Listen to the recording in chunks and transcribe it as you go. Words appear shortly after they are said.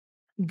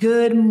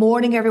Good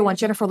morning, everyone.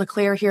 Jennifer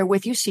LeClaire here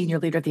with you, Senior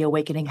Leader of the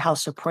Awakening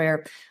House of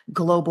Prayer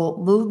Global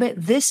Movement.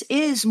 This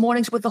is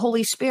Mornings with the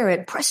Holy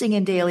Spirit, pressing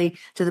in daily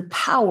to the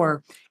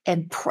power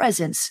and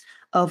presence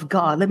of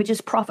God. Let me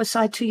just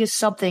prophesy to you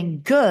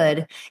something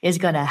good is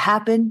going to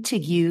happen to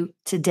you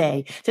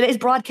today. Today's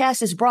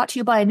broadcast is brought to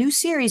you by a new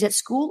series at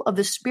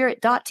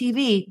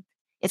schoolofthespirit.tv.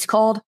 It's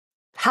called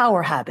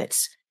Power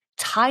Habits.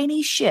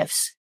 Tiny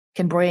shifts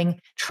can bring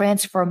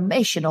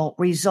transformational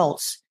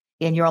results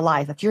in your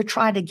life. If you're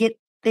trying to get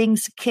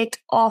things kicked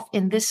off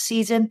in this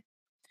season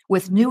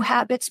with new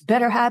habits,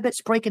 better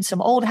habits, breaking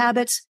some old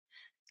habits,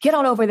 get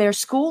on over there,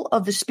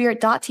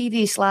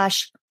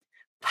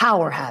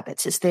 schoolofthespirit.tv/power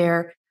habits. It's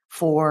there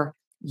for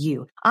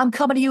you. I'm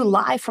coming to you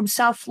live from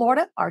South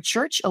Florida. Our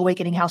church,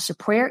 Awakening House of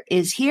Prayer,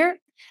 is here.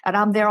 And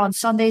I'm there on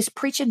Sundays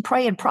preaching,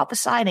 praying,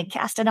 prophesying, and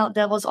casting out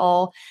devils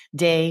all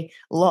day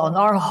long.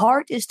 Our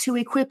heart is to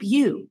equip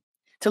you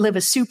to live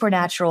a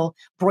supernatural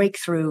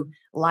breakthrough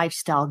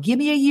lifestyle. Give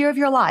me a year of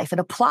your life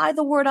and apply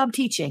the word I'm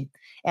teaching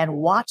and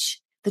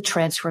watch the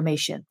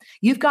transformation.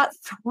 You've got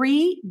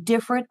 3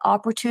 different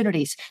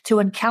opportunities to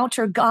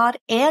encounter God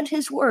and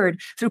his word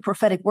through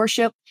prophetic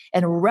worship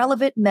and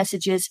relevant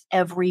messages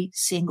every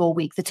single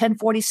week. The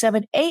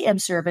 1047 a.m.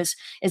 service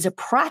is a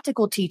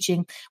practical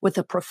teaching with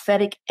a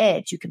prophetic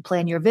edge. You can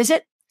plan your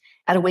visit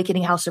at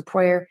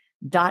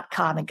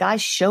awakeninghouseofprayer.com. And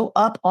guys, show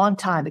up on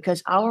time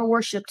because our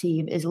worship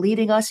team is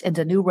leading us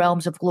into new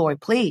realms of glory.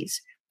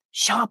 Please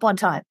show up on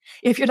time.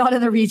 If you're not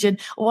in the region,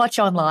 watch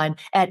online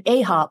at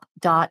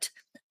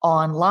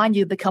ahop.online.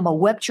 You become a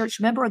web church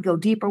member and go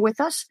deeper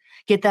with us.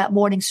 Get that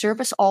morning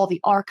service, all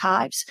the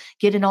archives,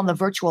 get in on the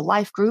virtual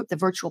life group, the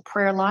virtual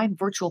prayer line,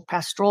 virtual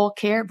pastoral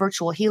care,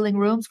 virtual healing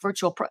rooms,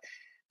 virtual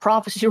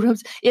prophecy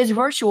rooms is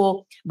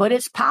virtual, but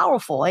it's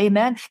powerful.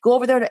 Amen. Go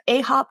over there to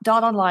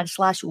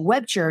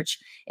ahop.online/webchurch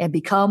and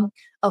become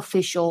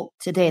official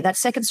today. That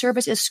second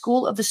service is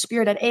School of the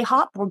Spirit at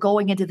AHOP. We're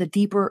going into the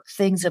deeper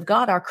things of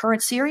God. Our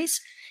current series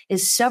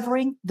is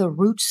severing the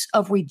roots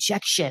of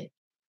rejection.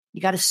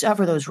 You got to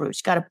sever those roots.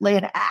 You got to lay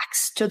an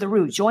axe to the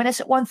root. Join us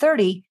at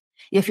 1:30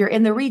 if you're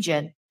in the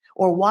region,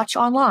 or watch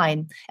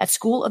online at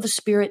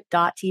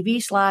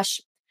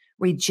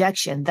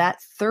schoolofthespirit.tv/rejection.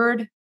 That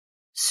third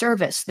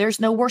service, there's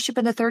no worship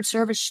in the third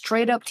service,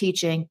 straight up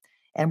teaching.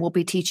 And we'll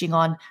be teaching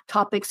on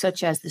topics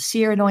such as the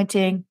seer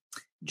anointing,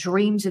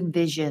 dreams and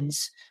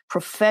visions,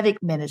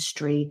 prophetic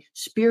ministry,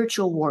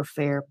 spiritual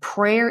warfare,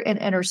 prayer and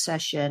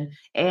intercession,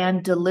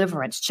 and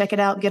deliverance. Check it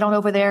out. Get on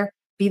over there.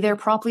 Be there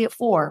promptly at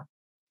 4.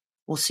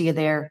 We'll see you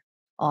there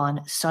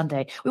on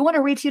Sunday. We want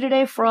to read to you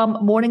today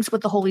from Mornings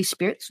with the Holy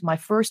Spirit. It's my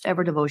first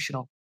ever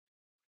devotional.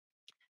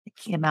 It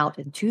came out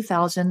in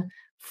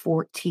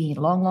 2014,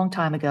 long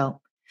time ago.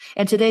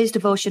 And today's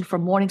devotion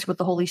from Mornings with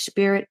the Holy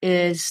Spirit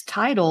is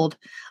titled,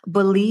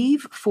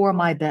 Believe for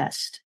My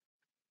Best.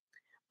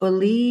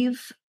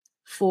 Believe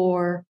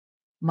for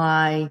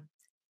my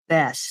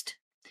best.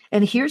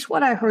 And here's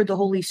what I heard the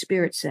Holy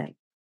Spirit say.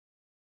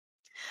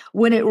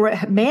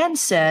 Man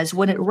says,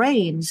 when it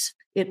rains,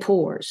 it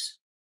pours.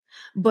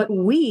 But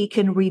we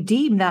can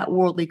redeem that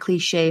worldly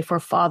cliche for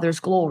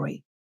Father's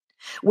glory.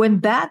 When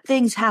bad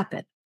things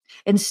happen,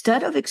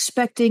 instead of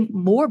expecting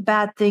more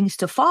bad things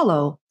to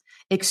follow,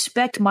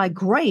 expect my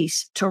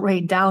grace to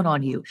rain down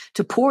on you,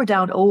 to pour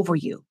down over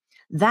you.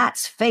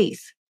 That's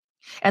faith.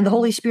 And the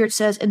Holy Spirit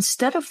says,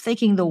 instead of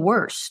thinking the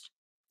worst,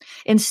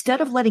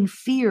 instead of letting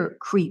fear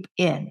creep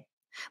in,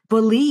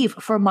 believe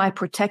for my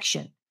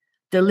protection,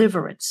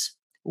 deliverance,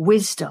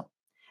 wisdom,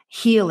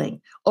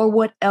 healing, or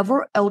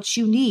whatever else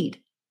you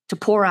need to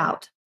pour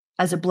out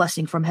as a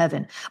blessing from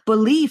heaven.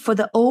 Believe for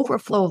the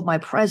overflow of my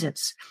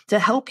presence to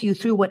help you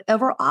through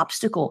whatever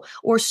obstacle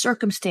or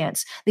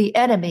circumstance the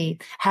enemy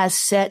has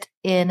set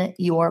in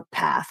your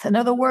path. In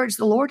other words,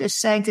 the Lord is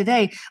saying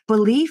today,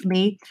 believe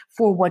me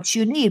for what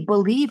you need.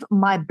 Believe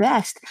my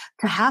best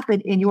to happen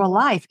in your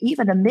life,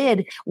 even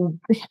amid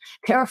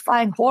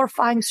terrifying,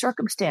 horrifying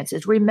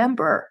circumstances.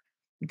 Remember,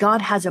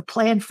 God has a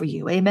plan for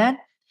you. Amen.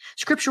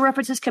 Scripture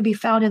references can be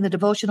found in the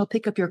devotional.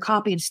 Pick up your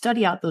copy and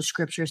study out those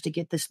scriptures to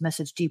get this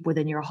message deep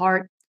within your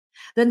heart.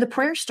 Then the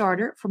prayer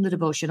starter from the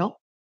devotional.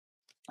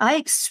 I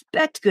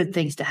expect good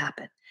things to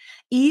happen,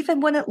 even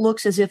when it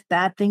looks as if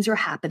bad things are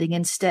happening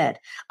instead.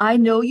 I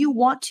know you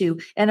want to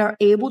and are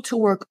able to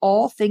work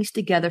all things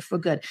together for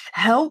good.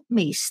 Help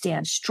me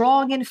stand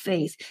strong in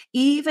faith,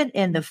 even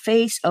in the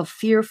face of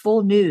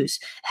fearful news.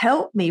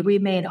 Help me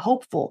remain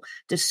hopeful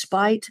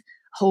despite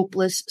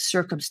hopeless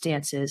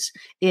circumstances.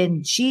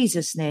 In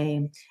Jesus'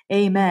 name,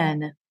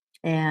 amen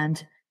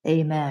and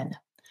amen.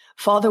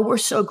 Father, we're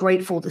so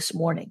grateful this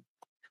morning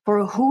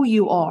for who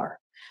you are.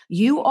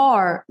 You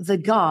are the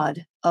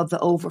God of the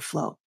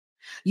overflow.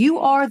 You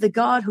are the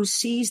God who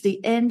sees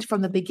the end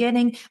from the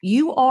beginning.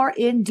 You are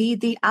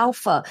indeed the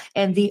Alpha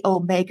and the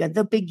Omega,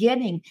 the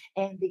beginning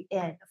and the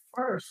end, the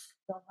first,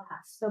 the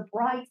last, the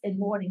bright and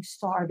morning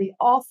star, the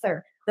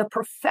author, the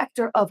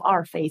perfecter of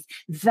our faith.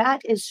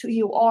 That is who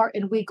you are,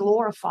 and we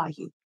glorify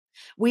you.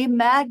 We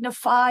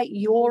magnify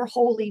your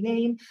holy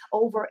name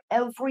over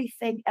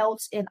everything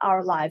else in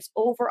our lives,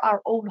 over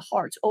our own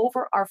hearts,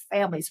 over our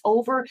families,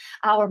 over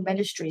our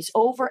ministries,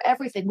 over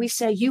everything. We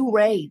say, you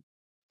reign.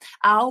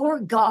 Our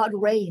God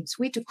reigns.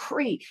 We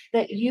decree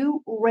that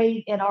you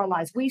reign in our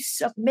lives. We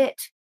submit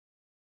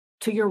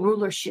to your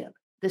rulership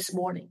this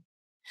morning.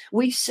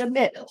 We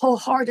submit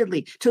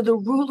wholeheartedly to the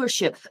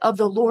rulership of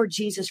the Lord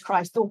Jesus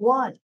Christ, the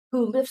one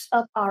who lifts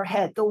up our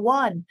head, the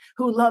one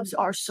who loves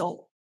our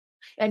soul.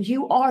 And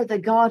you are the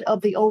God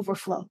of the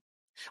overflow.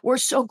 We're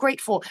so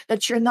grateful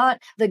that you're not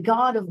the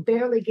God of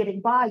barely getting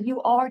by.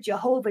 You are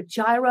Jehovah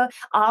Jireh.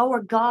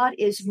 Our God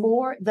is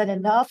more than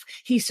enough.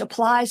 He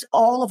supplies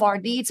all of our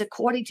needs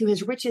according to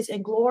his riches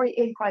and glory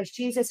in Christ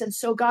Jesus. And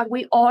so, God,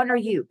 we honor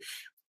you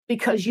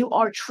because you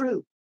are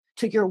true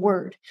to your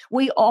word.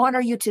 We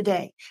honor you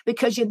today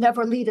because you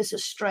never lead us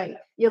astray.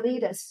 You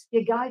lead us,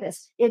 you guide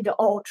us into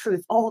all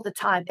truth all the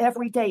time,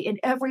 every day, in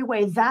every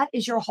way. That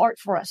is your heart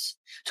for us,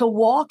 to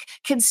walk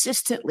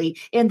consistently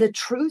in the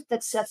truth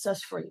that sets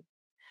us free.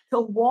 To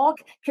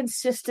walk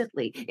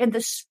consistently in the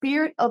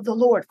Spirit of the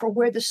Lord. For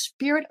where the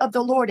Spirit of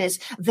the Lord is,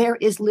 there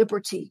is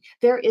liberty,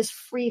 there is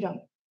freedom.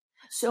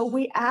 So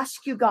we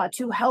ask you, God,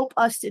 to help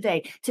us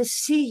today to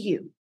see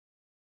you,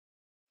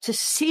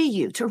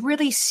 to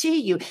really see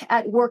you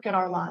at work in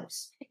our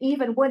lives.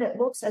 Even when it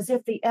looks as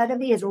if the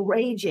enemy is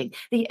raging,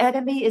 the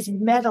enemy is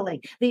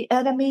meddling, the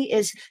enemy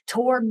is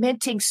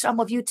tormenting some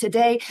of you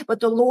today. But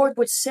the Lord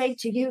would say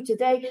to you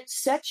today,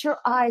 set your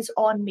eyes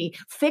on me,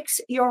 fix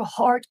your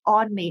heart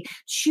on me,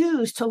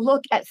 choose to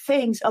look at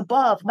things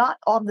above, not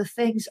on the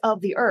things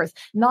of the earth,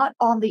 not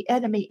on the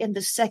enemy in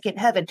the second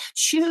heaven.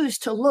 Choose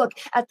to look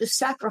at the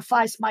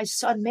sacrifice my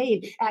son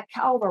made at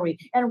Calvary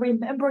and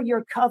remember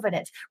your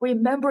covenant.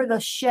 Remember the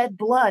shed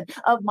blood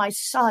of my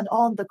son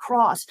on the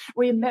cross.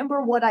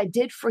 Remember what I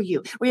did for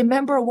you.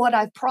 Remember what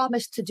I've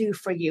promised to do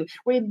for you.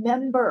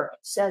 Remember,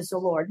 says the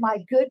Lord, my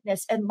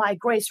goodness and my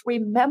grace.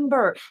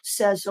 Remember,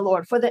 says the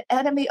Lord, for the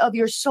enemy of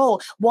your soul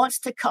wants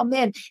to come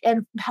in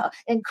and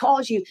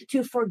cause you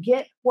to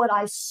forget what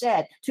I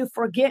said, to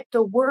forget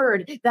the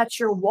word that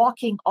you're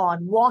walking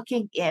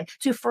in,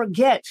 to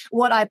forget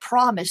what I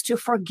promised, to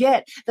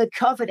forget the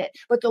covenant.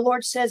 But the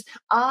Lord says,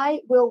 I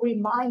will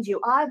remind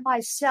you. I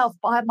myself,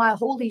 by my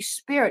Holy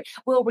Spirit,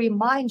 will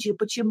remind you,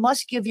 but you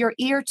must give your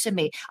ear to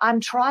me. I'm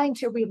trying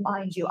to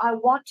remind you. I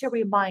want to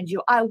remind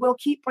you. I will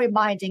keep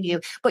reminding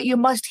you, but you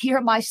must hear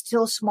my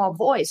still small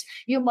voice.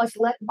 You must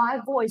let my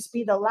voice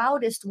be the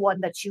loudest one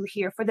that you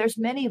hear, for there's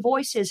many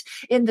voices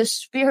in the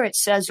Spirit,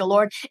 says the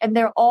Lord, and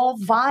they're all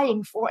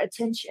vying for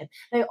attention.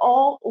 They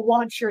all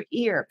want your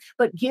ear,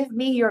 but give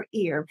me your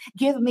ear.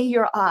 Give me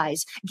your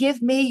eyes.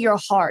 Give me your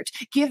heart.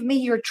 Give me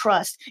your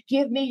trust.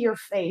 Give me your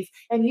faith,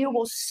 and you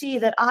will see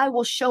that I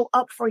will show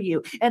up for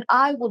you, and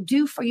I will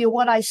do for you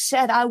what I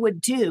said I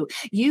would do.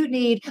 You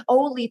need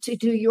only to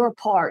do your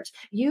part.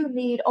 You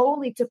need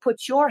only to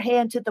put your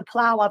hand to the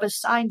plow I've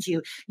assigned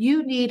you.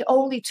 You need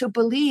only to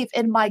believe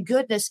in my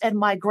goodness and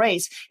my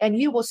grace, and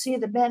you will see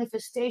the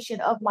manifestation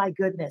of my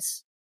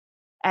goodness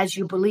as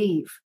you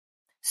believe,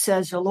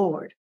 says the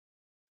Lord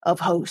of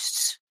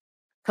hosts.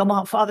 Come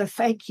on, Father,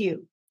 thank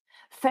you.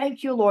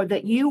 Thank you, Lord,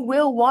 that you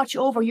will watch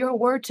over your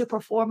word to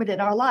perform it in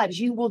our lives.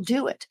 You will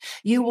do it.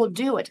 You will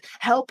do it.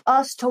 Help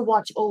us to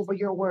watch over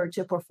your word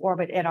to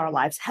perform it in our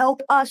lives.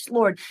 Help us,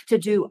 Lord, to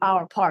do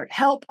our part.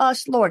 Help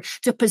us, Lord,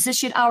 to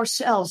position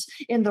ourselves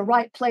in the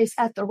right place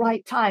at the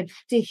right time,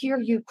 to hear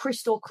you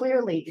crystal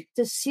clearly,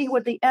 to see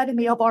what the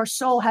enemy of our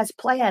soul has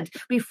planned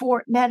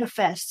before it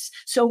manifests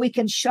so we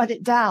can shut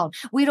it down.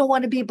 We don't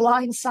want to be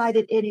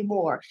blindsided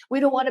anymore.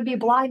 We don't want to be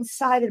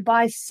blindsided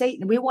by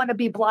Satan. We want to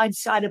be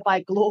blindsided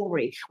by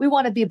glory. We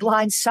want to be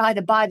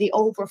blindsided by the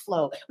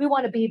overflow. We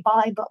want to be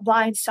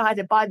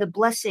blindsided by the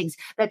blessings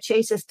that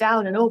chase us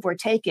down and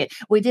overtake it.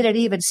 We didn't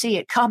even see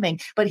it coming,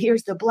 but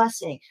here's the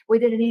blessing. We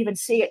didn't even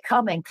see it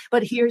coming,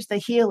 but here's the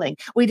healing.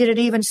 We didn't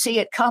even see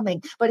it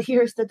coming, but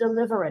here's the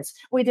deliverance.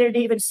 We didn't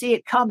even see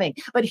it coming,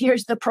 but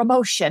here's the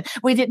promotion.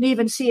 We didn't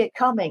even see it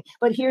coming,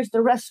 but here's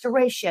the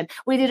restoration.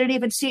 We didn't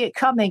even see it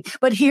coming,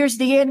 but here's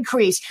the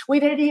increase. We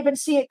didn't even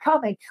see it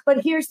coming,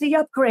 but here's the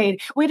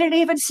upgrade. We didn't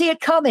even see it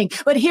coming,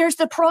 but here's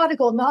the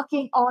prodigal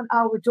knocking on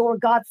our door.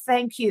 God,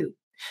 thank you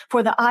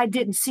for the I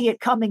didn't see it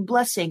coming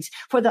blessings,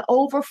 for the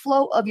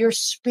overflow of your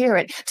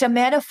Spirit to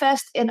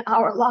manifest in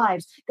our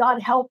lives.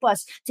 God, help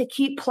us to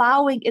keep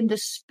plowing in the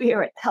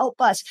Spirit. Help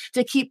us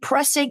to keep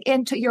pressing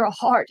into your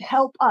heart.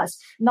 Help us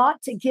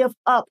not to give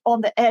up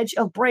on the edge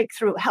of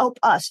breakthrough. Help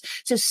us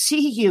to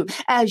see you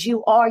as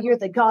you are. You're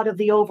the God of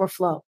the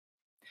overflow.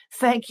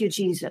 Thank you,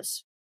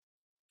 Jesus.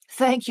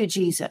 Thank you,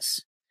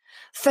 Jesus.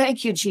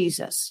 Thank you,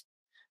 Jesus.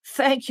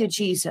 Thank you,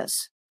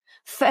 Jesus.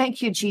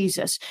 Thank you,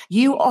 Jesus.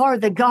 You are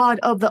the God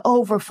of the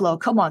overflow.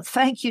 Come on.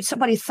 Thank you.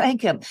 Somebody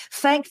thank him.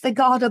 Thank the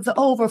God of the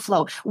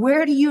overflow.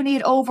 Where do you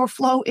need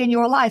overflow in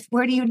your life?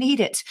 Where do you need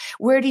it?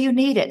 Where do you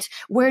need it?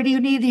 Where do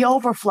you need the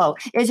overflow?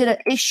 Is it an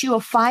issue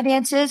of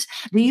finances?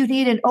 Do you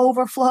need an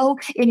overflow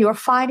in your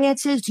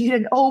finances? Do you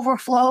need an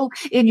overflow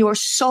in your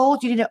soul?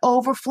 Do you need an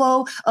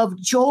overflow of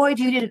joy?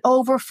 Do you need an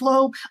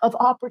overflow of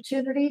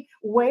opportunity?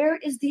 Where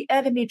is the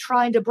enemy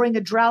trying to bring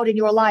a drought in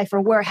your life,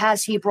 or where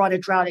has he brought a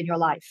drought in your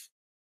life?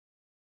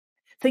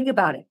 Think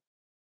about it.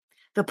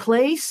 The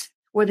place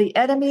where the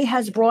enemy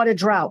has brought a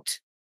drought,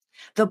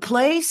 the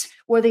place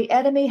where the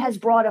enemy has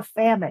brought a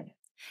famine,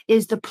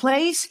 is the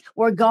place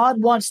where God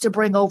wants to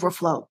bring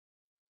overflow.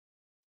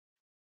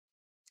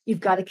 You've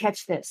got to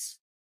catch this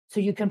so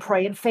you can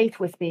pray in faith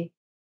with me.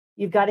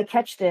 You've got to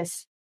catch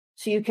this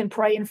so you can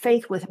pray in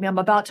faith with me. I'm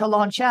about to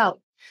launch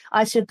out.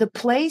 I said, the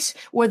place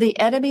where the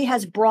enemy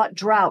has brought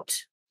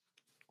drought,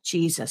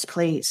 Jesus,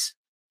 please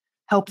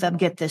help them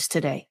get this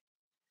today.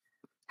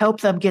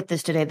 Help them get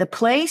this today. The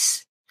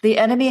place the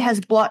enemy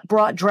has brought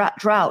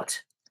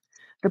drought,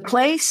 the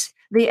place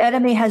the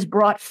enemy has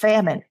brought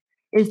famine,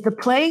 is the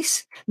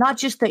place not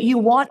just that you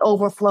want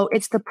overflow,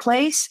 it's the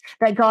place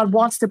that God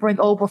wants to bring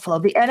overflow.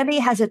 The enemy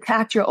has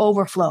attacked your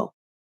overflow.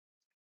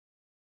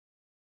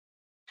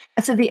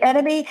 I said, the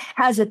enemy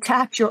has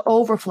attacked your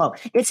overflow.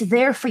 It's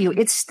there for you.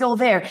 It's still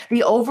there.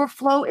 The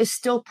overflow is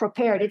still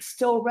prepared. It's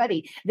still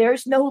ready.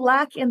 There's no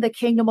lack in the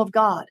kingdom of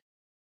God.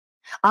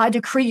 I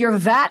decree your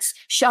vats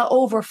shall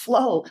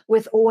overflow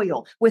with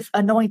oil, with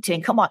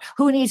anointing. Come on.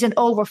 Who needs an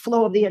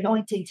overflow of the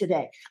anointing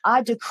today?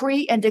 I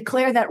decree and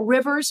declare that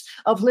rivers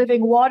of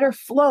living water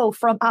flow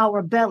from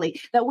our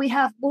belly, that we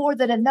have more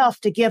than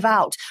enough to give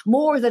out,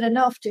 more than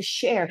enough to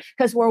share,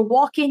 because we're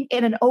walking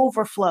in an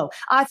overflow.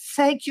 I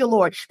thank you,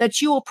 Lord,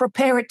 that you will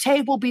prepare a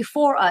table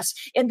before us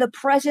in the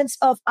presence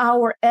of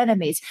our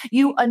enemies.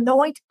 You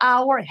anoint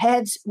our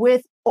heads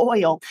with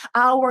oil.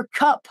 Our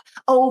cup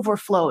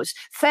overflows.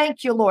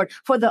 Thank you, Lord,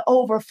 for the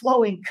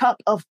overflowing cup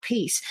of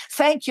peace.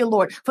 Thank you,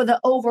 Lord, for the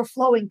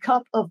overflowing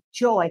cup of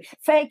joy.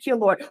 Thank you,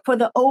 Lord, for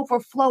the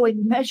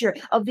overflowing measure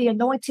of the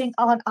anointing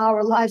on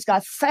our lives,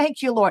 God.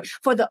 Thank you, Lord,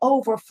 for the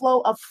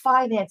overflow of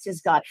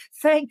finances, God.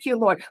 Thank you,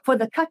 Lord, for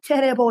the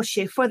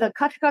katereboshe, for the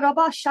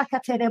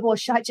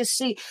katereboshe. I just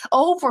see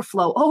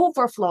overflow,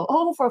 overflow,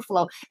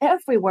 overflow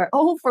everywhere.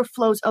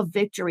 Overflows of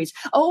victories,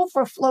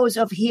 overflows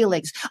of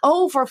healings,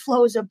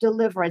 overflows of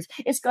deliverance.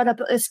 It's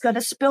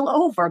gonna spill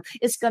over.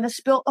 It's gonna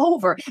spill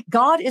over.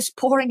 God is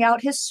pouring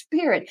out his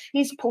spirit.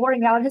 He's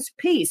pouring out his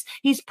peace.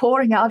 He's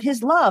pouring out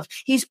his love.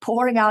 He's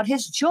pouring out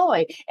his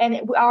joy.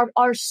 And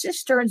our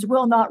cisterns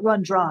will not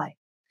run dry.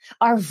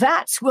 Our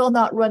vats will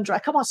not run dry.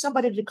 Come on,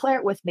 somebody declare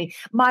it with me.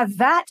 My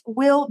vat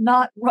will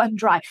not run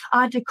dry.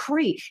 I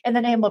decree in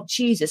the name of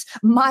Jesus,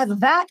 my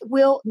vat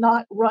will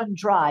not run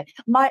dry.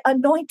 My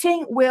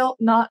anointing will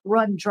not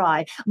run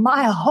dry.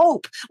 My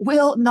hope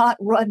will not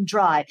run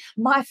dry.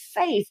 My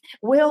faith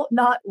will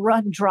not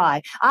run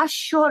dry. I'm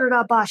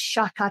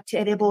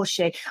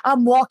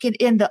walking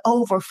in the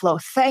overflow.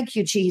 Thank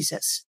you,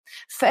 Jesus.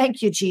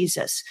 Thank you,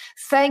 Jesus.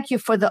 Thank you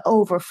for the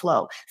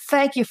overflow.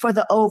 Thank you for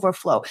the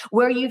overflow.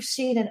 Where you've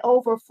seen an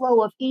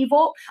overflow of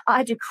evil,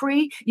 I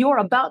decree you're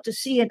about to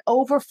see an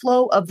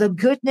overflow of the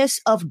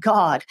goodness of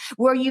God.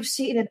 Where you've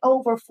seen an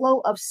overflow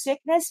of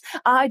sickness,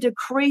 I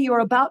decree you're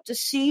about to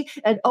see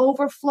an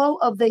overflow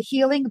of the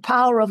healing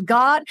power of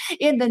God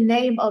in the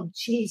name of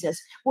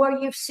Jesus. Where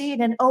you've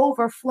seen an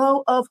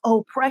overflow of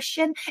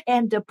oppression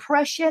and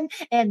depression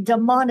and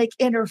demonic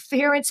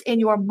interference in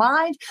your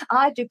mind,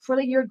 I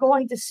decree you're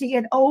going to see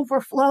an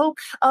overflow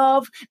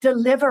of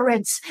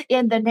deliverance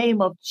in the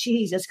name of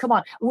Jesus. Come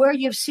on. Where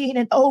you've seen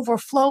an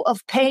overflow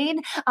of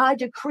pain, I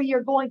decree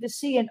you're going to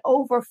see an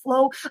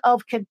overflow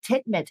of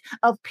contentment,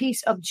 of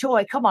peace, of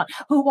joy. Come on.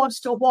 Who wants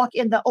to walk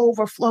in the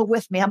overflow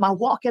with me? Am I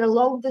walking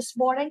alone this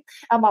morning?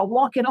 Am I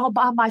walking all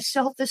by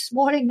myself this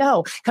morning?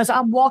 No, because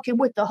I'm walking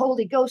with the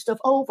Holy Ghost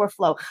of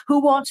overflow. Who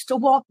wants to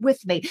walk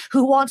with me?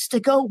 Who wants to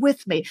go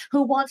with me?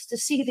 Who wants to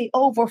see the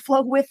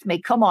overflow with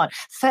me? Come on.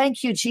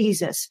 Thank you,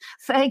 Jesus.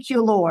 Thank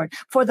you, Lord,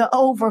 for the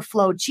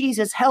overflow.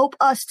 Jesus, help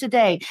us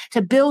today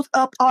to build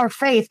up our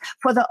faith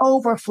for the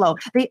overflow.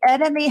 The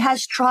enemy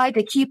has tried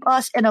to keep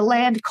us in a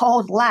land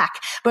called lack,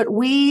 but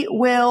we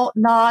will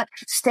not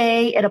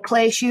stay in a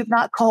place you've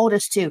not called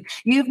us to.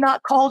 You've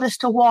not called us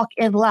to walk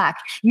in lack.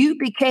 You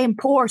became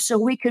poor so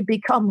we could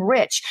become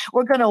rich.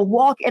 We're going to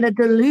walk in a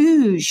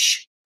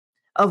deluge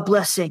of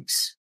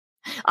blessings.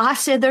 I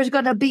said there's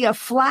going to be a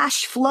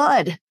flash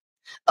flood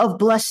of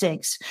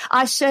blessings.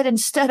 I said,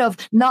 instead of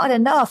not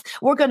enough,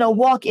 we're going to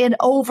walk in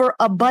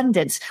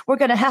overabundance. We're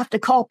going to have to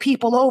call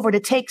people over to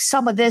take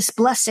some of this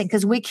blessing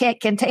because we can't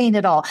contain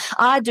it all.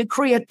 I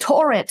decree a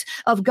torrent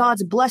of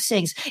God's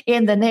blessings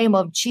in the name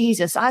of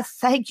Jesus. I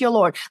thank you,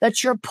 Lord,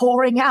 that you're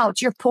pouring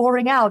out, you're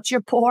pouring out,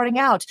 you're pouring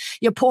out.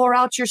 You pour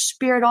out your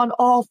spirit on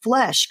all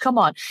flesh. Come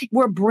on.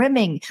 We're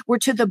brimming. We're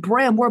to the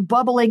brim. We're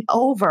bubbling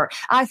over.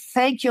 I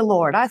thank you,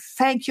 Lord. I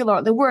thank you,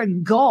 Lord, that we're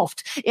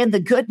engulfed in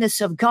the goodness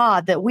of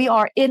God, that we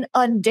are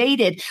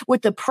inundated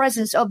with the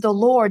presence of the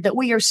Lord, that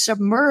we are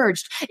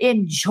submerged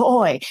in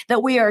joy,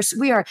 that we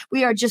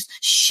are just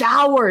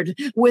showered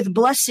with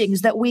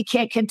blessings that we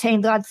can't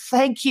contain. God,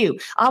 thank you.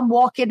 I'm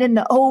walking in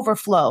the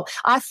overflow.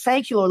 I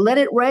thank you, Lord. Let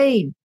it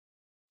rain.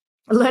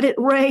 Let it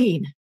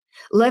rain.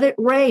 Let it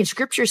rain.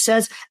 Scripture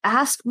says,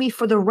 ask me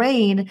for the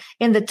rain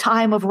in the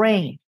time of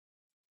rain.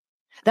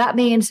 That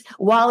means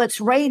while it's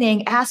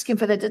raining, ask him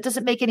for that. It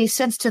doesn't make any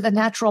sense to the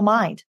natural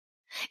mind.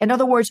 In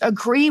other words,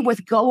 agree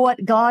with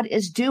what God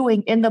is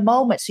doing in the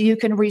moment so you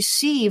can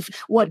receive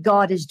what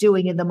God is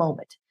doing in the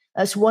moment.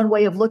 That's one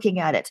way of looking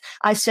at it.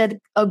 I said,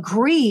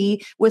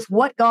 agree with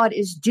what God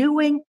is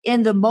doing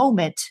in the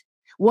moment,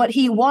 what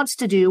he wants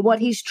to do, what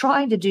he's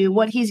trying to do,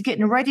 what he's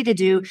getting ready to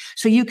do,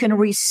 so you can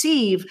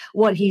receive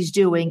what he's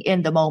doing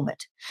in the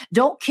moment.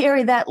 Don't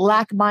carry that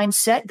lack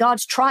mindset.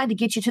 God's trying to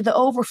get you to the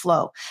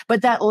overflow,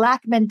 but that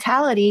lack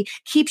mentality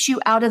keeps you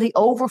out of the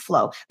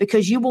overflow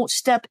because you won't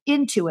step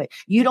into it.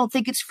 You don't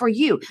think it's for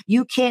you.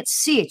 You can't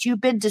see it.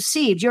 You've been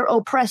deceived. You're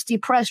oppressed,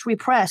 depressed,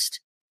 repressed.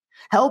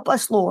 Help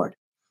us, Lord.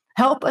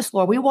 Help us,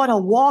 Lord. We want to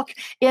walk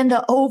in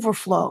the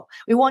overflow.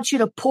 We want you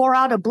to pour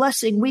out a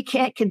blessing we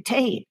can't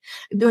contain.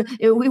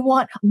 We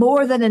want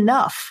more than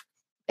enough.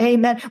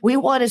 Amen. We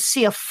want to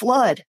see a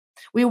flood.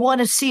 We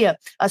want to see a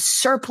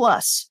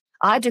surplus.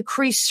 I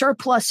decree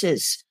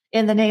surpluses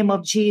in the name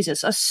of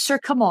Jesus.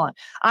 Come on.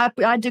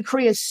 I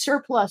decree a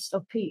surplus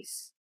of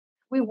peace.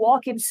 We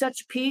walk in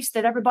such peace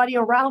that everybody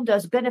around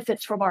us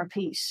benefits from our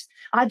peace.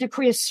 I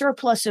decree a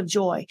surplus of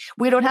joy.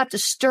 We don't have to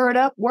stir it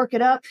up, work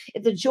it up.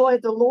 The joy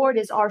of the Lord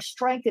is our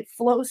strength. It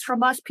flows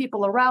from us,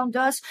 people around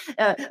us.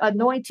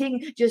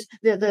 Anointing, just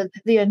the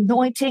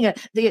anointing.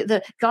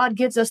 God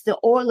gives us the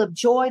oil of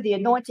joy, the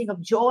anointing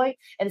of joy,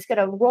 and it's going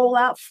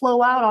to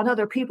flow out on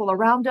other people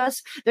around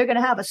us. They're going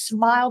to have a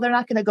smile. They're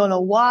not going to go, know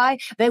why.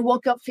 They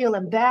woke up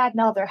feeling bad.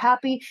 Now they're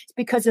happy. It's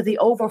because of the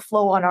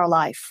overflow on our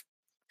life.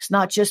 It's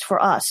not just for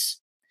us.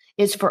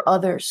 It's for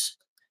others.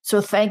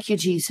 So thank you,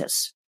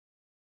 Jesus.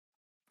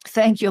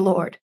 Thank you,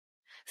 Lord.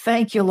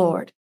 Thank you,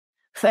 Lord.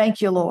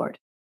 Thank you, Lord.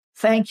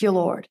 Thank you,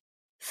 Lord.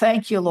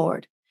 Thank you,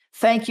 Lord.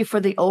 Thank you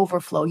for the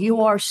overflow.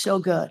 You are so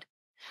good.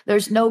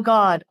 There's no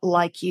God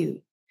like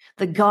you.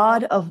 The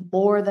God of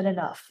more than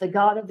enough. The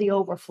God of the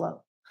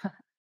overflow.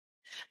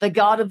 The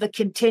God of the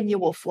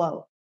continual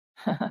flow.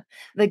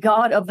 The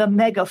God of the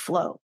mega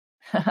flow.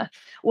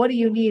 What do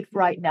you need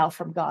right now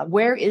from God?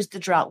 Where is the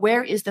drought?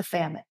 Where is the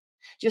famine?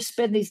 Just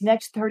spend these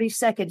next 30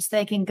 seconds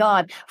thanking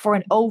God for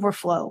an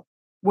overflow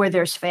where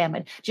there's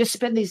famine. Just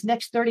spend these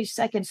next 30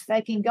 seconds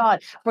thanking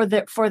God for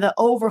the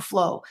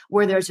overflow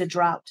where there's a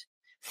drought.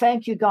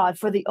 Thank you, God,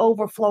 for the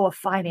overflow of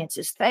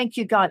finances. Thank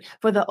you, God,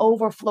 for the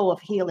overflow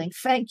of healing.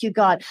 Thank you,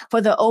 God, for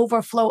the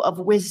overflow of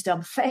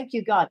wisdom. Thank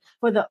you, God,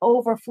 for the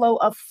overflow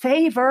of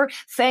favor.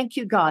 Thank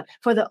you, God,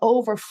 for the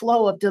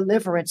overflow of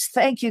deliverance.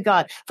 Thank you,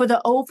 God, for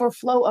the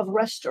overflow of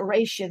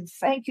restoration.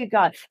 Thank you,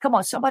 God. Come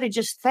on, somebody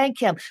just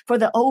thank him for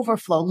the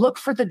overflow. Look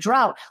for the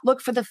drought.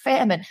 Look for the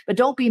famine, but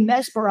don't be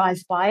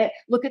mesmerized by it.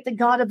 Look at the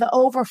God of the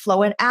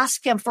overflow and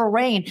ask him for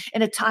rain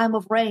in a time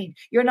of rain.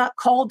 You're not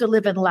called to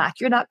live in lack.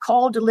 You're not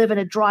called to live in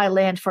a dry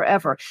land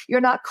forever. You're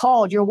not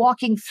called. You're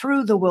walking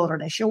through the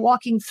wilderness. You're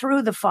walking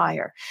through the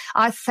fire.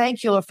 I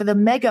thank you, Lord, for the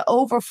mega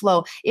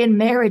overflow in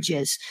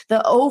marriages,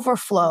 the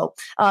overflow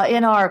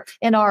in our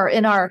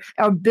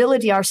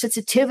ability, our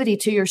sensitivity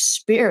to your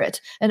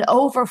spirit, an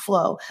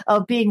overflow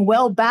of being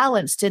well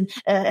balanced and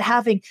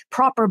having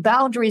proper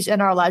boundaries in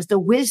our lives. The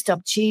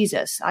wisdom,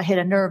 Jesus, I hit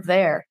a nerve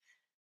there.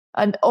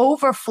 An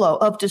overflow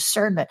of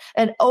discernment,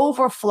 an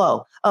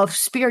overflow of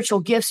spiritual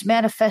gifts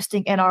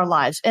manifesting in our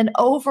lives, an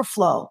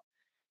overflow.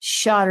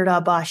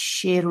 Sharra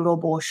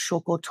robo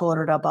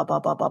shokotora baba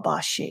baba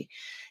bashi.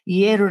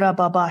 Yerra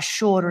baba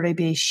shore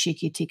be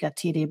shikitika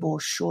tire bo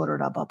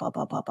shora baba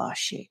baba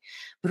bashi.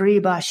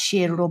 Briba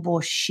robo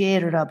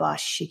sherra ba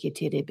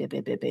shikitire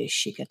bebe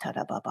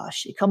shikatara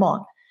babashi. Come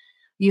on.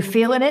 You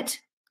feeling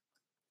it?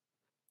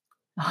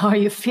 Are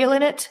you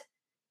feeling it?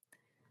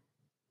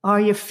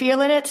 Are you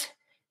feeling it?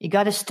 You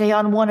got to stay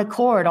on one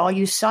accord, all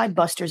you side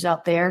busters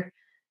out there.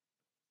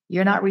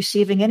 You're not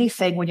receiving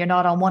anything when you're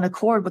not on one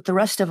accord with the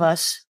rest of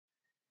us.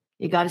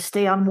 You got to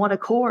stay on one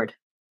accord.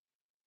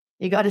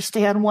 You got to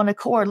stay on one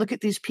accord. Look at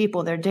these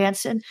people. They're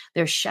dancing.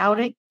 They're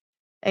shouting.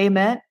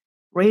 Amen.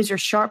 Razor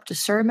sharp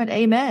discernment.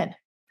 Amen.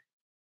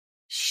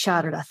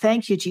 Sharada.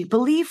 Thank you, Jesus.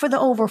 Believe for the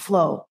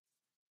overflow.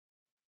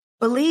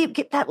 Believe.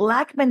 Get that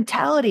lack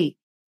mentality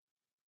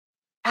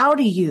out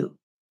of you.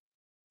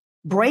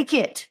 Break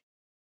it.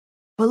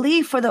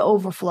 Believe for the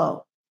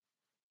overflow.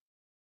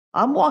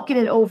 I'm walking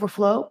in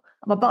overflow.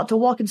 I'm about to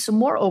walk in some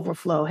more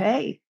overflow.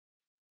 Hey,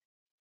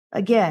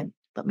 again,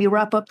 let me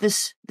wrap up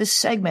this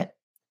segment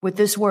with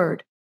this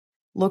word.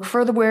 Look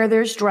for where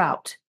there's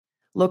drought.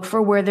 Look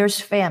for where there's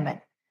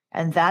famine.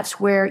 And that's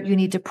where you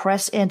need to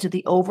press into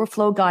the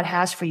overflow God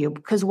has for you.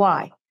 Because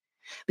why?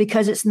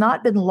 Because it's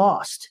not been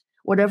lost.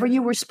 Whatever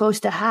you were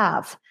supposed to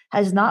have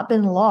has not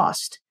been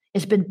lost.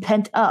 It's been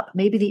pent up.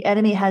 Maybe the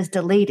enemy has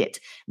delayed it.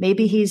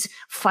 Maybe he's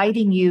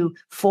fighting you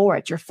for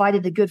it. You're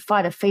fighting the good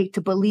fight of faith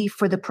to believe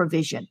for the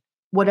provision,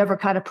 whatever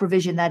kind of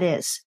provision that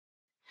is.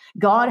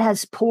 God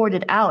has poured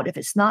it out. If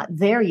it's not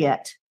there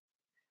yet,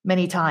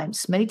 many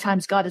times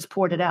God has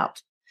poured it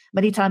out.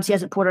 Many times he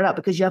hasn't poured it out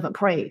because you haven't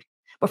prayed.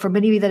 But for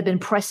many of you that have been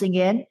pressing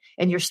in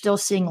and you're still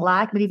seeing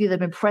lack, many of you that have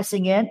been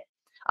pressing in,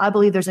 I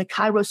believe there's a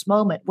Kairos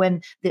moment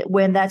when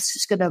that's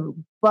just going to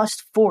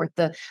bust forth.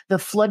 The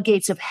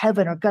floodgates of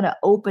heaven are going to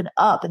open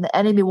up and the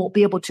enemy won't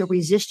be able to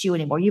resist you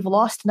anymore. You've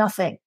lost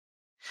nothing.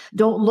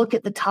 Don't look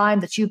at the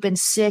time that you've been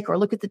sick, or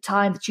look at the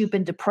time that you've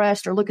been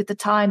depressed, or look at the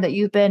time that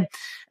you've been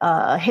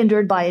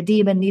hindered by a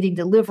demon needing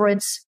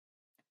deliverance,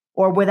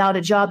 or without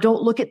a job.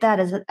 Don't look at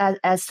that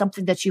as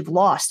something that you've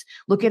lost.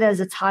 Look at it as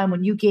a time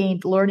when you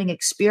gained learning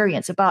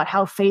experience about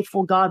how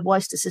faithful God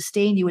was to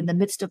sustain you in the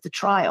midst of the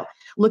trial.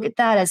 Look at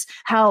that as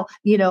how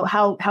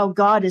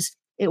God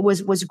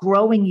was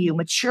growing you,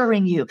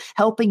 maturing you,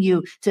 helping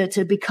you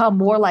to become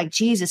more like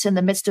Jesus in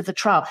the midst of the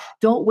trial.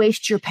 Don't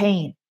waste your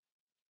pain.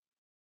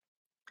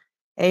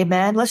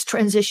 Amen. Let's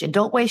transition.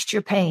 Don't waste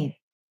your pain.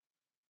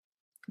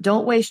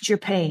 Don't waste your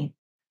pain.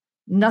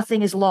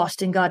 Nothing is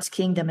lost in God's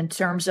kingdom in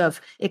terms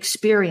of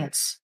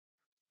experience.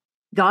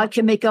 God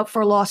can make up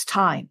for lost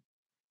time.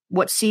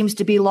 What seems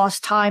to be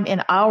lost time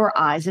in our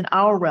eyes, in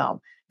our realm.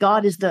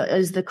 God is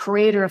the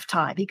creator of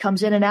time. He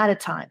comes in and out of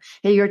time.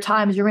 Hey, your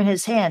times are in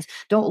his hands.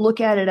 Don't look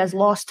at it as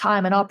lost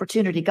time and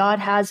opportunity. God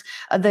has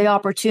the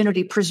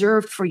opportunity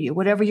preserved for you.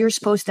 Whatever you're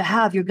supposed to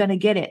have, you're going to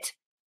get it.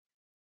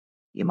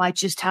 You might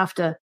just have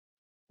to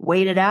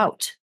wait it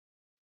out.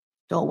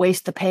 Don't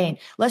waste the pain.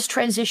 Let's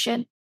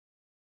transition.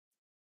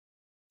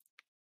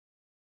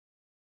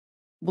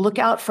 Look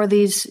out for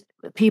these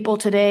people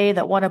today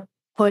that want to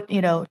put,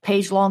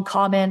 page-long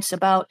comments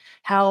about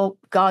how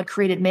God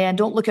created man.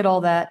 Don't look at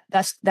all that.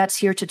 That's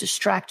here to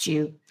distract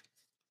you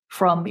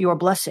from your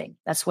blessing.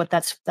 That's what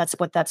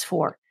that's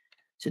for.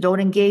 So don't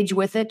engage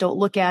with it. Don't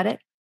look at it.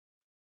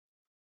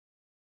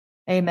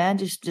 Amen.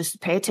 Just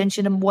pay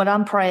attention to what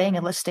I'm praying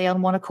and let's stay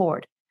on one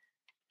accord.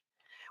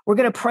 We're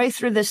going to pray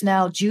through this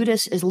now.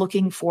 Judas is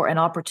looking for an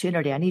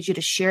opportunity. I need you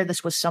to share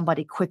this with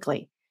somebody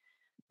quickly.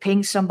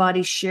 Ping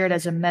somebody, share it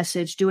as a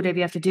message, do whatever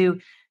you have to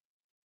do.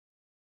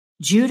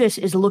 Judas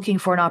is looking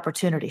for an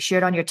opportunity. Share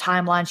it on your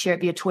timeline, share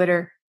it via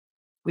Twitter.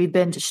 We've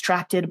been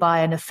distracted by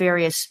a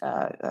nefarious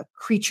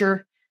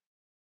creature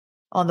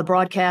on the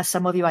broadcast.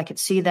 Some of you, I could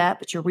see that,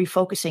 but you're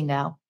refocusing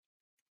now.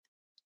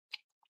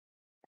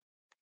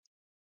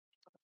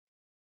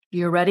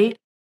 You're ready?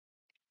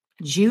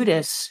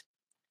 Judas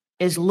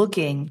is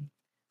looking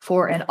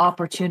for an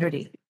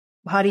opportunity.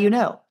 How do you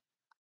know?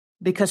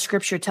 Because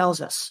Scripture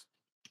tells us.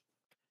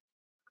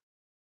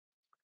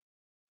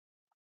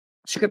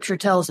 Scripture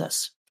tells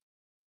us.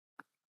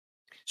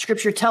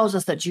 Scripture tells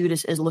us that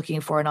Judas is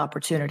looking for an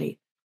opportunity.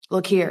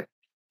 Look here.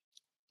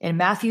 In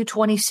Matthew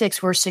 26,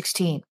 verse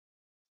 16.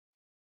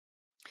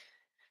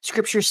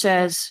 Scripture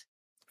says,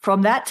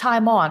 from that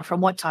time on,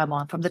 from what time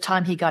on? From the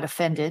time he got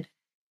offended.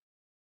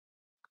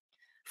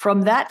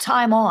 From that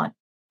time on,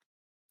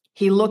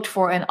 he looked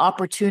for an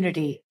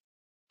opportunity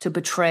to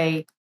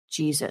betray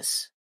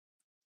Jesus.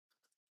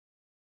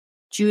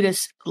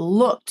 Judas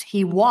looked,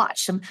 he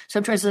watched. Some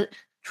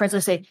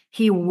translators say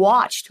he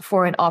watched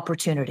for an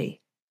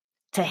opportunity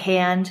to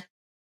hand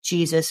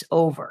Jesus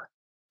over.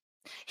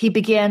 He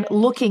began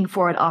looking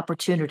for an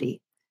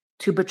opportunity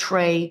to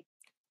betray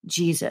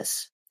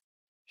Jesus.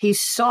 He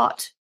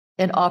sought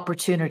an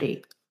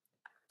opportunity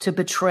to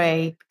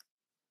betray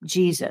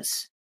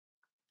Jesus.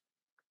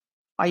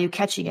 Are you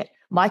catching it?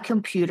 My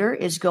computer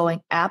is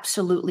going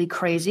absolutely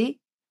crazy.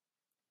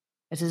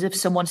 It's as if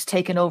someone's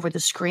taken over the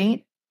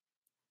screen.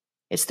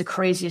 It's the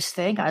craziest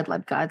thing.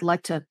 I'd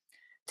like to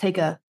take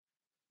a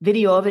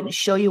video of it and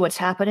show you what's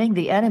happening.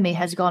 The enemy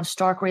has gone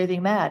stark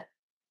raving mad.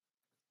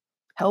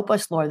 Help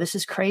us, Lord. This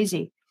is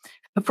crazy.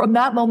 But from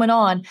that moment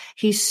on,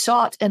 he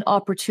sought an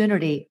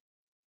opportunity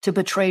to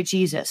betray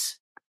Jesus.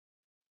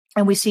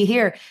 And we see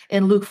here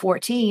in Luke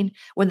 14,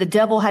 when the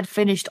devil had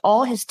finished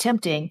all his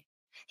tempting,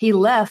 he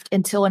left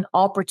until an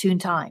opportune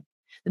time.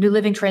 The New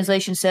Living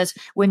Translation says,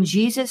 when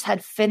Jesus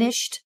had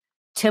finished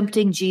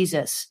tempting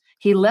Jesus,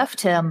 he left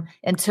him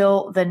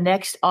until the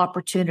next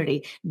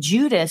opportunity.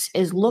 Judas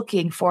is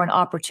looking for an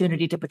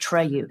opportunity to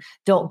betray you.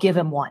 Don't give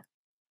him one.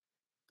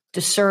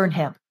 Discern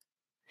him.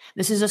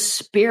 This is a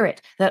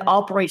spirit that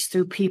operates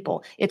through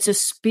people. It's a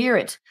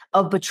spirit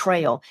of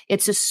betrayal.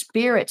 It's a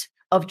spirit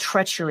of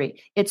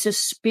treachery. It's a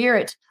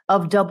spirit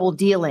of double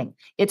dealing.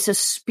 It's a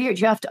spirit,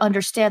 you have to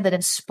understand, that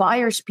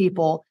inspires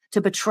people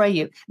to betray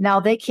you. Now,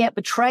 they can't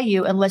betray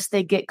you unless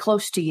they get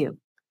close to you.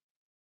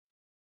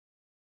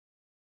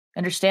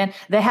 Understand?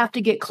 They have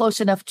to get close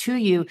enough to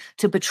you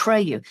to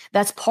betray you.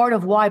 That's part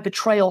of why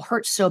betrayal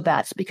hurts so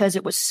bad. It's because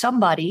it was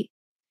somebody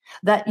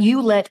that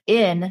you let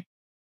in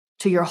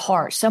to your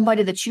heart,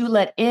 somebody that you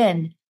let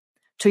in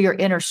to your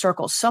inner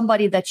circle,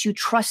 somebody that you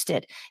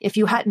trusted. If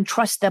you hadn't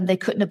trusted them, they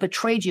couldn't have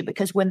betrayed you,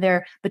 because when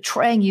they're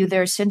betraying you,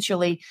 they're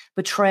essentially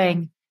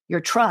betraying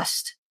your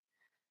trust.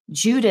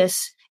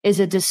 Judas is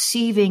a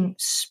deceiving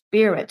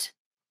spirit.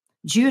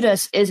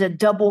 Judas is a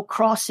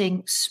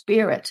double-crossing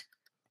spirit.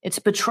 It's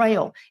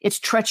betrayal, it's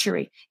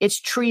treachery, it's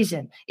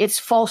treason, it's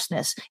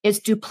falseness, it's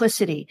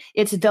duplicity,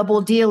 it's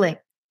double dealing.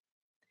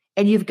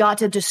 And you've got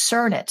to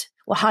discern it.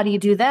 Well, how do you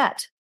do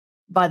that?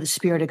 By the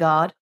Spirit of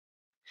God.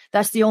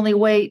 That's the only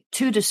way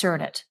to discern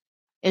it,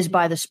 is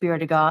by the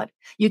Spirit of God.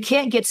 You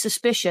can't get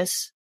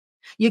suspicious.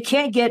 You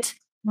can't get,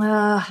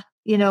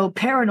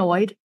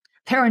 paranoid.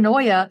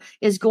 Paranoia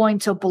is going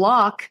to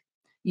block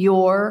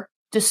your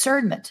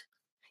discernment.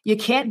 You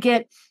can't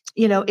get,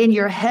 in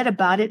your head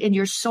about it, in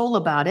your soul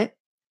about it.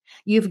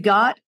 You've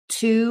got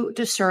to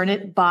discern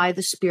it by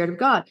the Spirit of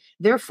God.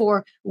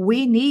 Therefore,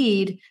 we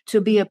need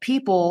to be a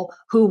people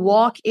who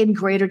walk in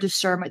greater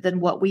discernment than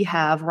what we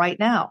have right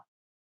now.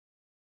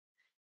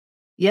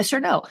 Yes or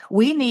no?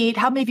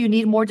 How many of you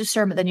need more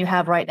discernment than you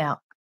have right now?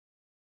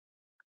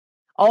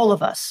 All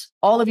of us.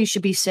 All of you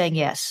should be saying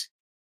yes.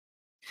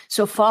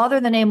 So, Father,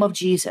 in the name of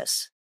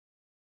Jesus,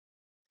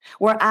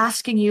 we're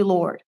asking you,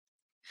 Lord,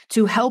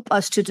 to help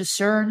us to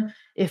discern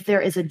if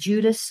there is a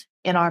Judas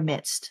in our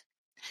midst.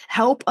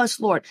 Help us,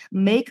 Lord,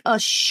 make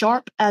us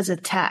sharp as a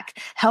tack.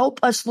 Help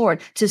us,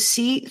 Lord, to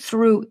see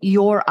through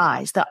your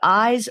eyes, the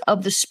eyes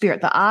of the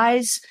Spirit, the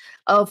eyes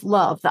of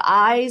love, the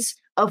eyes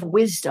of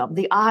wisdom,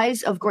 the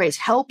eyes of grace.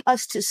 Help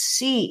us to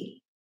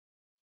see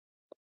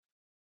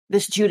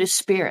this Judas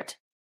spirit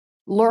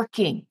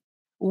lurking,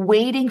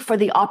 waiting for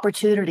the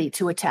opportunity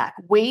to attack,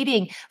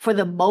 waiting for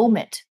the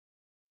moment,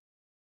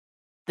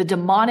 the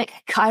demonic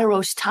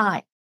Kairos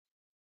time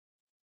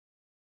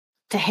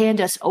to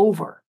hand us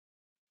over.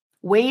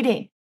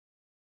 Waiting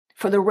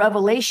for the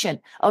revelation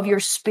of your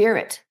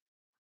Spirit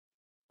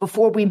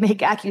before we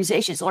make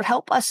accusations. Lord,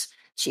 help us.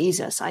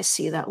 Jesus, I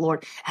see that,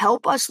 Lord.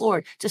 Help us,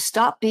 Lord, to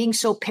stop being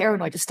so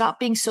paranoid, to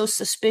stop being so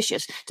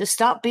suspicious, to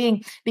stop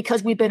being,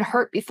 because we've been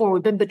hurt before,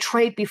 we've been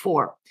betrayed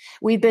before,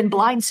 we've been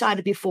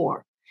blindsided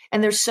before.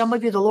 And there's some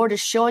of you, the Lord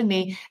is showing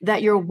me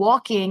that you're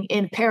walking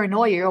in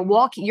paranoia.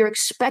 You're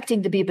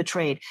expecting to be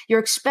betrayed. You're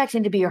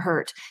expecting to be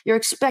hurt. You're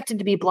expecting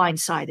to be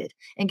blindsided.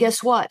 And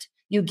guess what?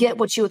 You get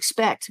what you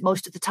expect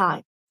most of the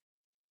time.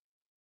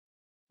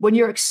 When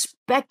you're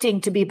expecting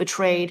to be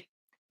betrayed,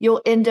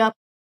 you'll end up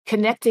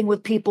connecting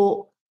with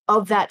people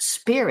of that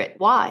spirit.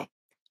 Why?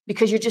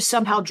 Because you're just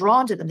somehow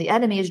drawn to them. The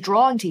enemy is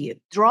drawing to you,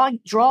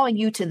 drawing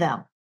you to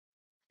them.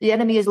 The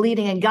enemy is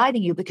leading and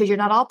guiding you because you're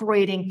not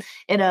operating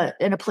in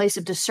a place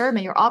of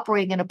discernment. You're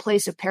operating in a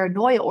place of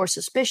paranoia or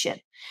suspicion.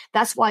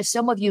 That's why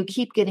some of you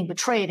keep getting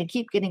betrayed and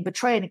keep getting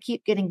betrayed and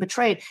keep getting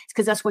betrayed. It's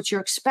because that's what you're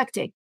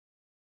expecting.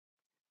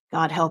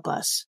 God, help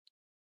us.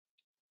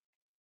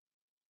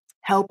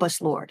 Help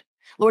us, Lord.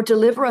 Lord,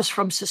 deliver us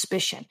from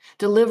suspicion.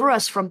 Deliver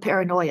us from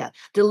paranoia.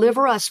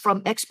 Deliver us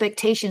from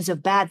expectations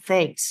of bad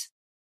things.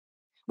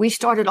 We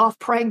started off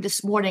praying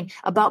this morning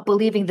about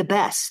believing the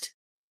best.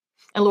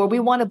 And Lord, we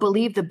want to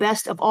believe the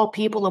best of all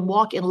people and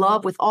walk in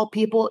love with all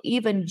people.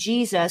 Even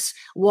Jesus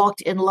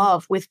walked in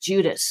love with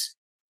Judas.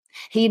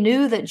 He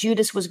knew that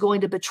Judas was going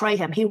to betray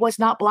him. He was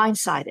not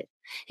blindsided.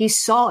 He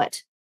saw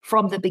it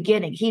from the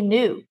beginning. He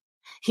knew.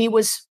 He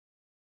was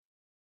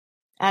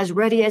as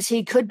ready as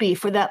he could be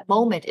for that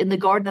moment in the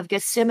Garden of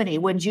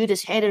Gethsemane when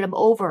Judas handed him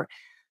over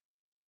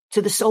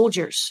to the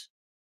soldiers.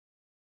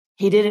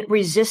 He didn't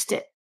resist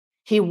it.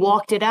 He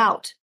walked it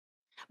out.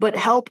 But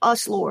help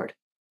us, Lord.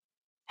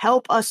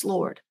 Help us,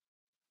 Lord.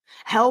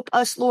 Help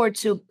us, Lord,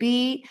 to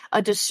be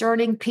a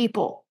discerning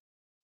people,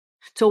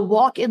 to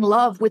walk in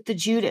love with the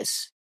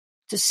Judas,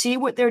 to see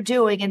what they're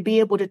doing and be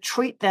able to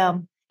treat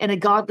them in a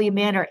godly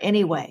manner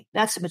anyway.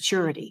 That's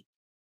maturity.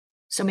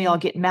 Some of y'all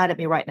getting mad at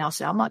me right now,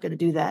 say, I'm not going to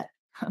do that.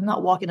 I'm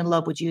not walking in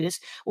love with Judas.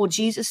 Well,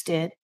 Jesus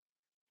did.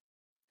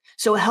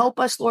 So help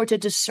us, Lord, to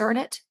discern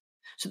it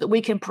so that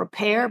we can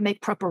prepare, make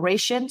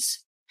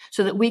preparations,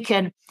 so that we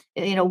can,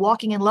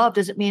 walking in love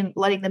doesn't mean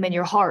letting them in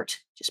your heart.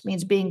 It just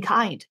means being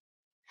kind.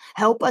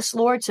 Help us,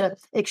 Lord, to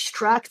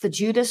extract the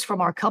Judas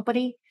from our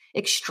company,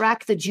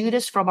 extract the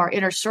Judas from our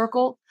inner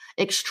circle,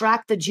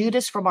 extract the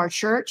Judas from our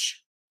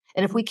church.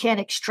 And if we can't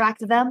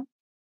extract them,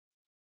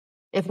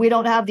 if we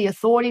don't have the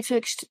authority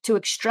to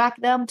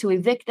extract them, to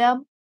evict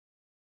them,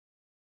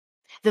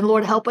 then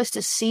Lord, help us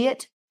to see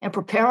it and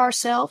prepare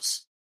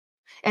ourselves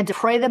and to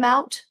pray them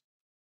out,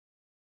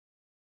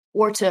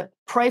 or to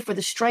pray for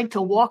the strength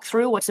to walk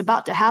through what's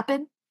about to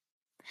happen.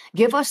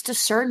 Give us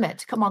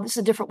discernment. Come on, this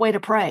is a different way to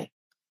pray.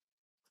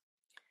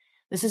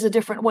 This is a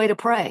different way to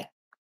pray.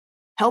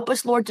 Help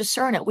us, Lord,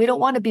 discern it. We don't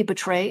want to be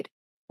betrayed.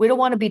 We don't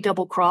want to be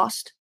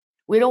double-crossed.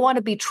 We don't want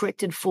to be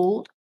tricked and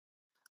fooled.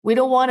 We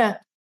don't want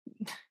that.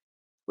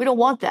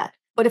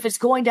 But if it's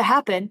going to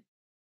happen,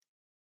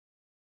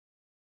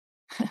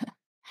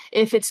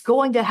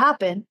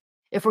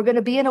 if we're going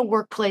to be in a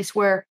workplace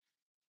where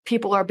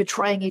people are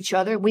betraying each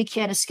other, we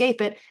can't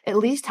escape it, at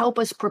least help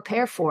us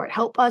prepare for it.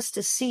 Help us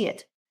to see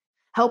it.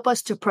 Help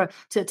us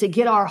to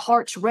get our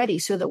hearts ready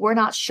so that we're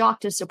not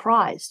shocked and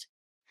surprised.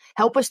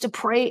 Help us to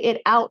pray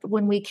it out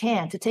when we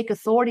can, to take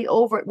authority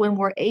over it when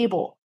we're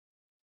able.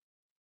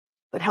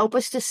 But help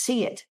us to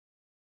see it,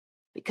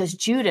 because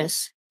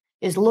Judas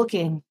is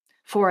looking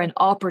for an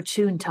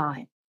opportune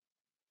time.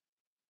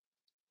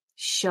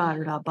 He's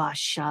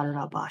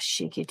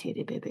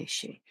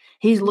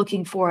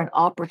looking for an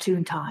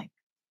opportune time.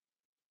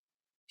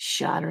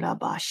 He's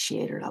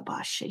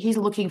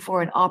looking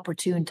for an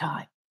opportune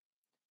time.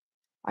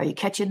 Are you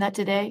catching that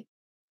today?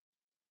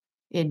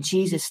 In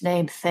Jesus'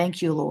 name,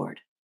 thank you,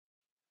 Lord.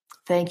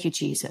 Thank you,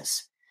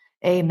 Jesus.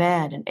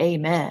 Amen and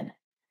amen.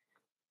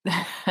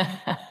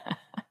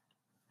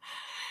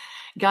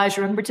 Guys,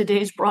 remember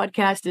today's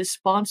broadcast is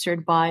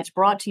it's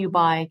brought to you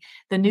by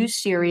the new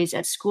series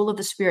at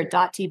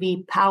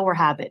schoolofthespirit.tv, Power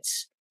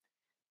Habits.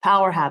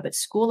 Power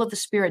Habits,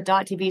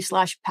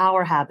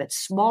 schoolofthespirit.tv/power habits.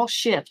 Small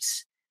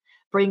shifts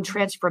bring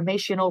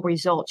transformational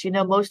results. You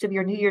know, most of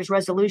your New Year's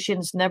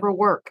resolutions never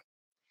work.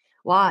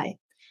 Why?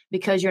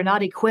 Because you're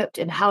not equipped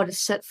in how to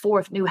set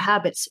forth new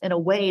habits in a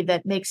way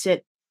that makes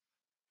it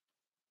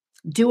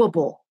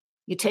doable.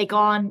 You take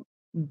on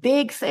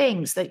big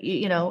things that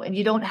and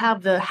you don't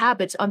have the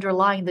habits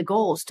underlying the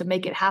goals to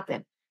make it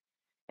happen.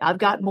 I've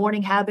got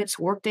morning habits,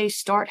 workday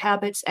start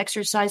habits,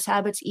 exercise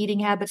habits,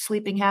 eating habits,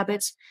 sleeping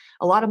habits.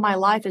 A lot of my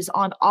life is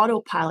on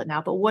autopilot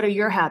now, but what are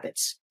your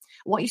habits?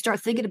 I want you to start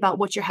thinking about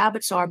what your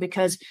habits are,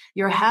 because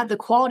the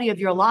quality of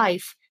your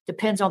life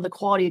depends on the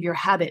quality of your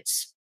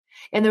habits.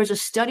 And there's a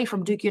study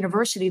from Duke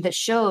University that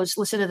shows,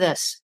 listen to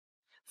this,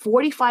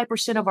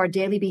 45% of our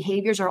daily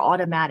behaviors are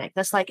automatic.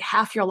 That's like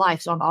half your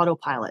life's on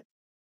autopilot.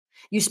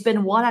 You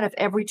spend 1 out of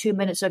every 2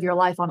 minutes of your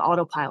life on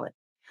autopilot.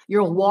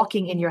 You're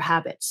walking in your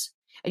habits.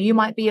 And you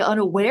might be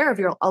unaware of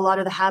a lot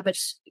of the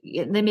habits.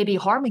 They may be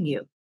harming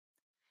you.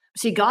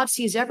 See, God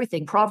sees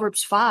everything.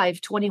 Proverbs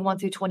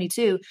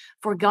 5:21-22.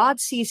 For God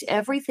sees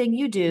everything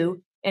you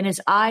do, and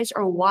his eyes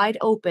are wide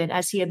open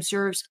as he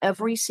observes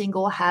every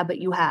single habit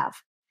you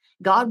have.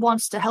 God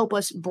wants to help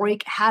us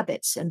break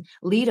habits and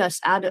lead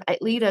us out of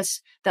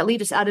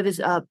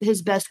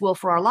his best will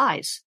for our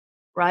lives,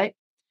 right?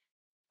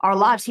 Our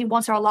lives. He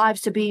wants our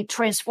lives to be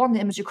transformed in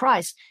the image of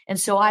Christ. And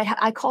so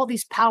I call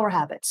these power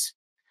habits.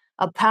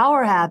 A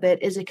power habit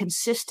is a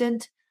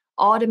consistent,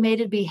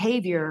 automated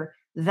behavior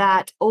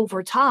that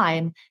over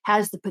time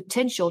has the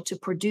potential to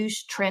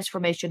produce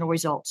transformational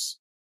results.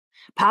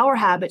 Power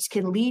habits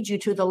can lead you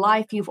to the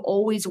life you've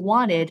always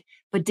wanted,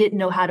 but didn't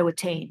know how to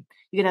attain.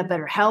 You can have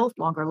better health,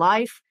 longer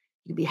life.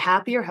 You can be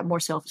happier, have more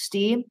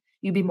self-esteem.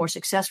 You'd be more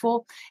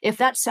successful. If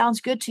that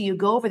sounds good to you,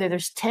 go over there.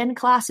 There's 10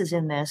 classes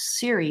in this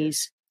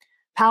series,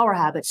 Power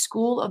Habits,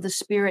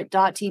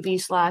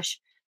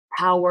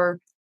 schoolofthespirit.tv/power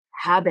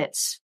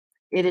habits.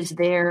 It is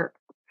there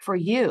for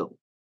you.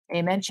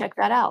 Amen. Check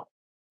that out.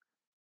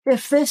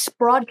 If this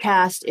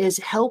broadcast is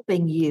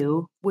helping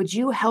you, would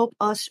you help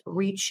us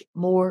reach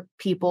more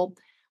people?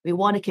 We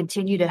want to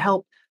continue to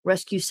help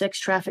rescue sex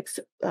trafficked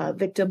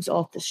victims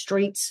off the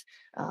streets,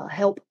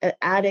 help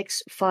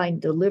addicts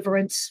find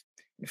deliverance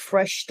and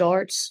fresh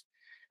starts,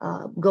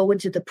 go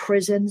into the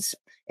prisons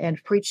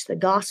and preach the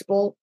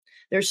gospel.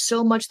 There's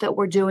so much that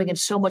we're doing and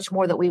so much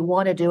more that we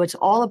want to do. It's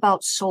all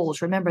about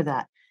souls. Remember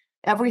that.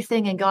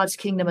 Everything in God's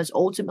kingdom is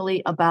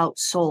ultimately about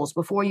souls.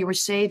 Before you were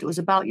saved, it was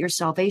about your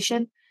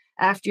salvation.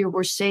 After you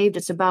were saved,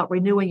 it's about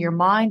renewing your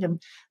mind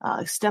and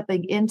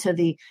stepping into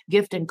the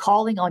gift and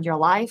calling on your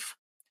life.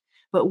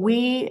 But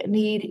we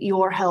need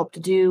your help to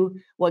do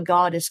what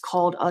God has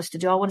called us to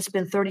do. I want to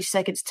spend 30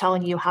 seconds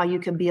telling you how you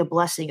can be a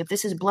blessing. If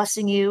this is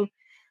blessing you,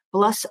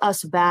 bless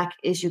us back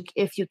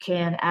if you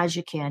can, as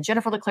you can.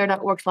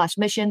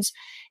 JenniferLeClaire.org/missions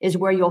is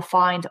where you'll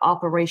find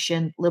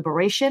Operation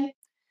Liberation.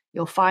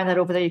 You'll find that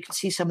over there. You can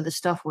see some of the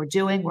stuff we're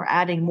doing. We're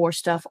adding more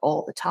stuff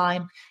all the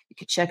time. You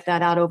can check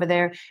that out over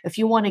there. If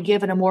you want to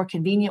give in a more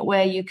convenient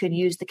way, you can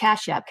use the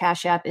Cash App.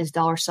 Cash App is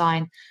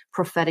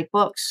 $prophetic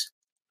books.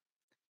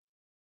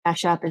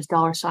 Cash App is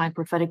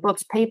 $prophetic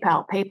books.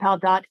 PayPal,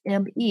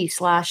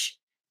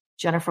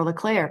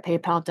 paypal.me/JenniferLeClaire,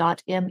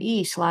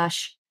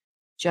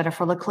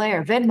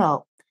 paypal.me/JenniferLeClaire.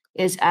 Venmo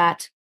is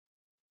at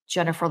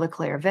Jennifer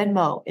LeClaire.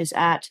 Venmo is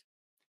at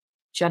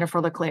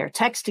Jennifer LeClaire.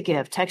 Text to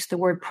give. Text the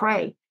word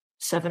pray.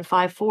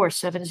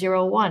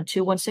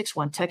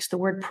 754-701-2161. Text the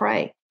word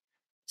pray.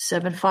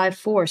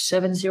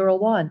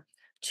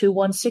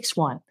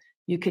 754-701-2161.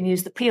 You can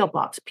use the P.O.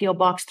 Box. P.O.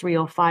 Box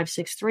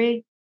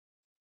 30563,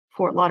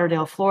 Fort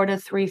Lauderdale, Florida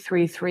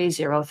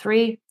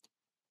 33303.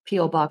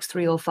 P.O. Box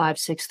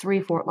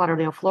 30563, Fort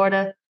Lauderdale,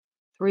 Florida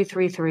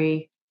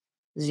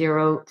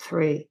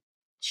 33303.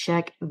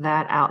 Check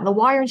that out. And the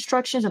wire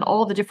instructions and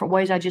all the different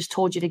ways I just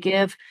told you to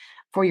give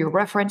for your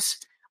reference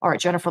are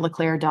at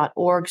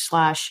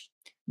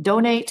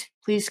JenniferLeClaire.org/donate.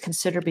 Please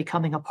consider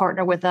becoming a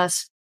partner with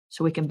us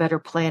so we can better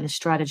plan and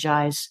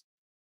strategize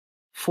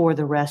for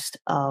the rest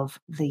of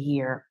the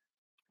year.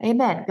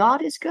 Amen.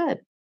 God is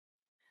good.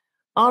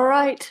 All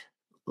right.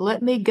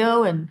 Let me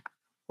go and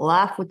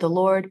laugh with the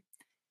Lord.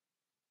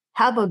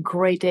 Have a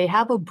great day.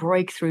 Have a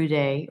breakthrough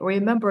day.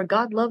 Remember,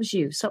 God loves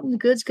you. Something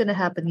good's going to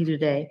happen to you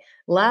today.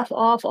 Laugh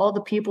off all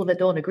the people that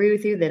don't agree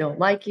with you. They don't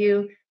like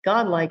you.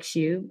 God likes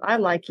you. I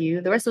like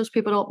you. The rest of those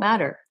people don't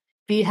matter.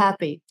 Be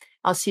happy.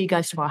 I'll see you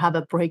guys tomorrow. Have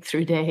a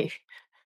breakthrough day.